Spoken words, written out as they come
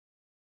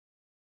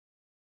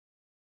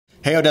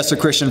Hey, Odessa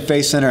Christian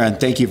Faith Center, and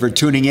thank you for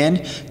tuning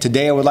in.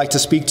 Today I would like to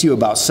speak to you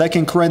about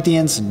 2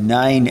 Corinthians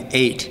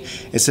 9:8.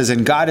 It says,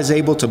 "And God is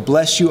able to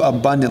bless you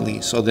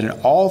abundantly, so that in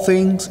all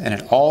things and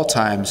at all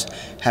times,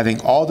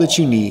 having all that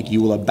you need, you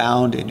will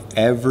abound in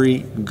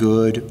every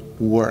good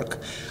work."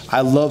 I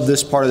love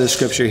this part of the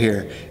scripture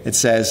here. It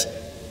says,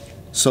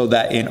 so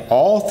that in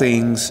all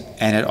things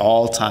and at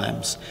all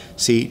times.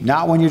 See,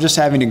 not when you're just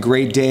having a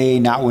great day,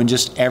 not when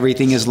just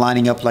everything is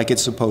lining up like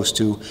it's supposed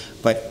to,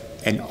 but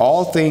in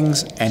all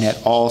things and at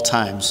all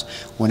times.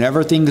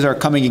 Whenever things are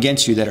coming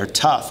against you that are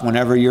tough,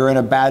 whenever you're in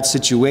a bad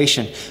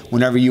situation,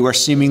 whenever you are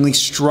seemingly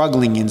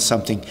struggling in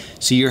something,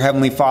 see, your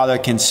Heavenly Father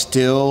can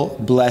still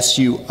bless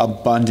you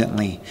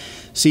abundantly.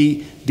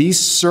 See, these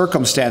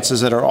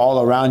circumstances that are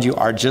all around you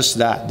are just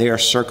that. They are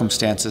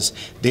circumstances.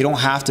 They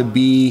don't have to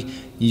be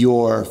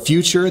your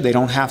future. They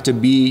don't have to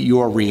be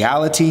your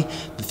reality.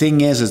 The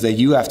thing is that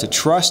you have to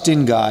trust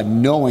in God,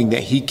 knowing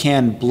that He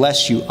can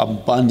bless you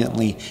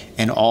abundantly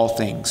in all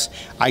things.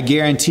 I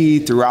guarantee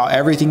throughout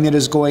everything that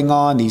is going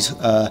on, these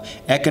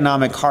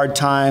economic hard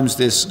times,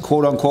 this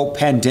quote-unquote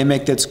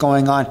pandemic that's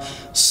going on,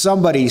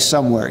 somebody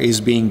somewhere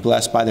is being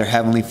blessed by their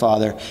Heavenly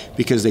Father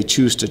because they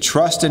choose to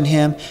trust in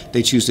Him,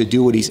 they choose to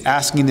do what He's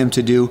asking them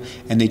to do,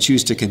 and they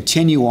choose to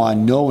continue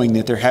on knowing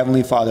that their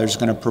Heavenly Father is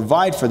going to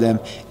provide for them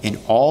in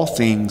all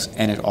things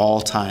and at all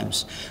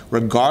times.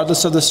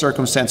 Regardless of the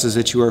circumstances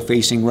that you are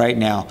facing right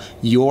now,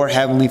 your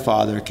Heavenly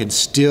Father can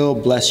still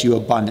bless you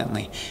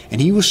abundantly.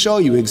 And He will show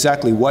you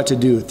exactly what to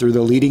do through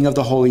the leading of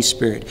the Holy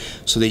Spirit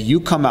so that you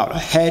come out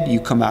ahead, you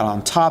come out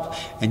on top,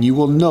 and you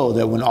will know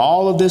that when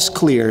all of this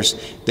clears,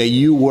 that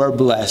you were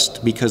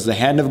blessed because the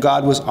hand of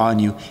God was on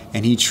you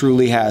and He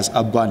truly has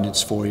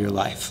abundance for your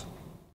life.